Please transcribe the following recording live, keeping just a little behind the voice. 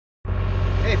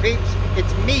peeps,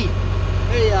 it's me.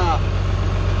 Hey, a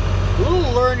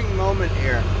little learning moment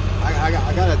here. I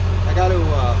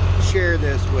gotta share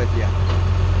this with you.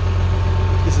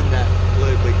 Isn't that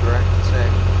politically correct to say?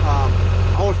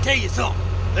 I want to tell you something.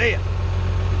 There.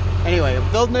 Anyway,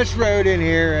 I'm building this road in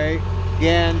here, right?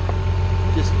 Again,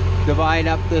 just divide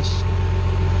up this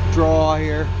draw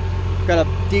here. Got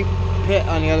a deep pit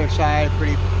on the other side, a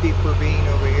pretty deep ravine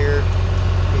over here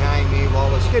behind me. Well,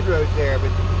 the skid road's there,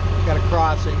 but got a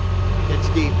crossing. It's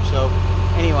deep, so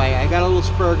anyway, I got a little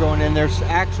spur going in. There's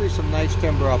actually some nice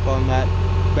timber up on that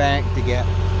bank to get.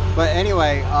 But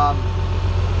anyway,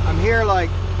 I'm here like,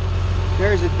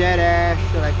 there's a dead ash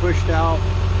that I pushed out.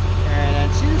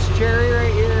 And see this cherry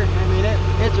right here? I mean,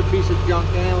 it's a piece of junk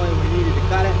anyway. We needed to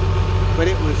cut it, but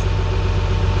it was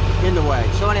in the way.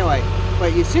 So anyway,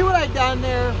 but you see what I done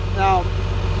there? Now,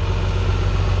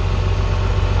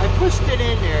 I pushed it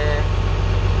in there,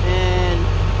 and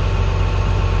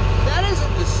that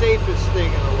isn't the safest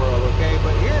thing in the world, okay?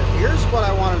 But here's what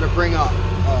I wanted to bring up.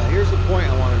 Here's the point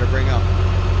I wanted to bring up.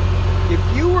 If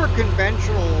you were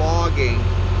conventional logging,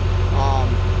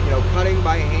 you know, cutting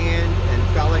by hand and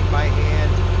felling by hand,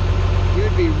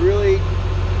 you'd be really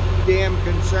damn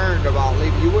concerned about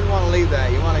leaving. You wouldn't want to leave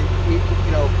that. You want to,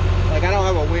 you know, like I don't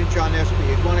have a winch on this, but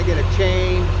you'd want to get a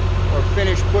chain or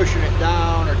finish pushing it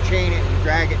down or chain it and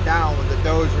drag it down with a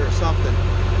dozer or something.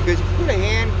 Because if you put a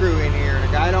hand crew in here and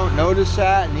a guy don't notice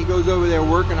that and he goes over there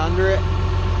working under it,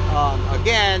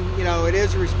 again, you know, it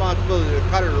is a responsibility of the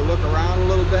cutter to look around a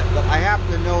little bit, but I happen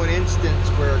to know an instance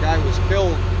where a guy was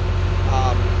killed.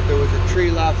 There was a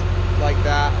tree left like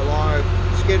that along a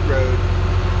skid road,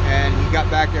 and he got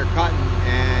back there cutting,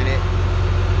 and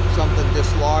something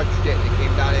dislodged it, and it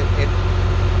came down.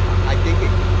 I think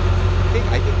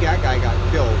that guy got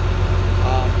killed.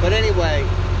 But anyway,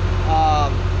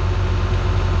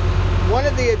 one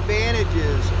of the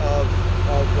advantages of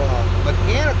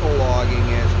mechanical logging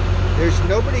is there's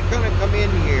nobody going to come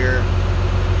in here.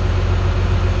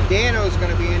 Dano's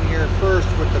going to be in here first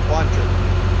with the buncher.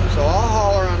 So I'll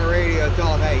holler on the radio,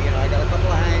 tell him, hey, you know, I got a couple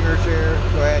of hangers here,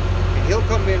 go ahead. And he'll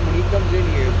come in, when he comes in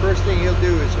here, first thing he'll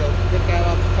do is he'll pick that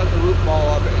up, cut the root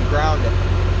ball up and ground it.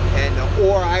 And,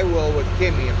 or I will with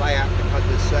Kimmy if I have to cut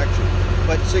this section.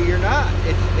 But so you're not,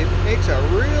 it makes a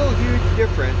real huge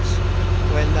difference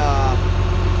when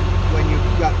you've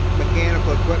got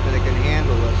mechanical equipment that can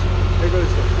handle this. There goes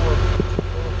the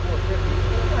 450.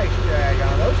 Nice drag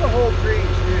on. Those are whole trees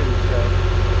too, so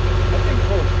that thing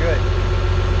pulls good.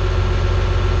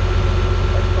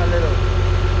 My little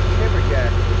timber jack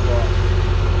was lost.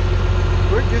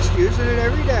 We're just using it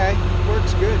every day.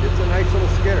 Works good. It's a nice little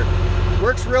skidder.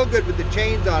 Works real good with the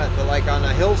chains on it. But like on the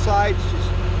hillsides, just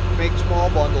make small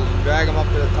bundles and drag them up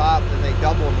to the top, and they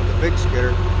double them with the big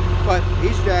skidder. But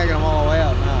he's dragging them all the way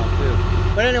out now too.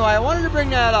 But anyway, I wanted to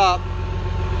bring that up.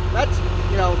 That's,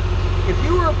 you know, if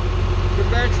you were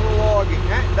conventional logging,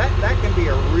 that can be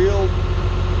a real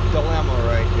dilemma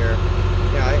right there.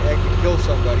 Yeah, I could kill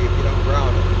somebody if you don't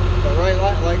ground it. But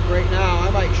like right now,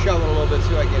 I might shove it a little bit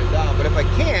so I get it down. But if I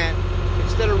can't,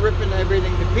 instead of ripping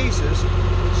everything to pieces,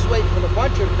 just wait for the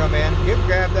buncher to come in. He'll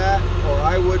grab that, or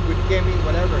I would with Kimmy,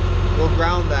 whatever. We'll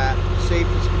ground that, safe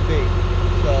as can be.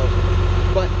 So,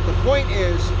 but the point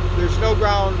is, there's no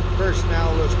ground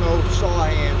personnel, there's no saw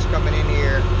hands coming in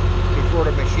here before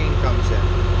the machine comes in.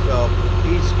 So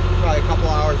he's probably a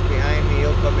couple hours behind me.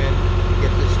 He'll come in and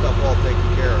get this stuff all taken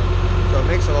care of. So it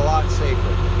makes it a lot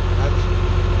safer. That's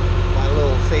my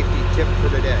little safety tip for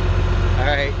today.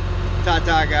 All right,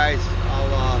 ta-ta guys.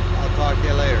 I'll talk to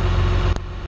you later.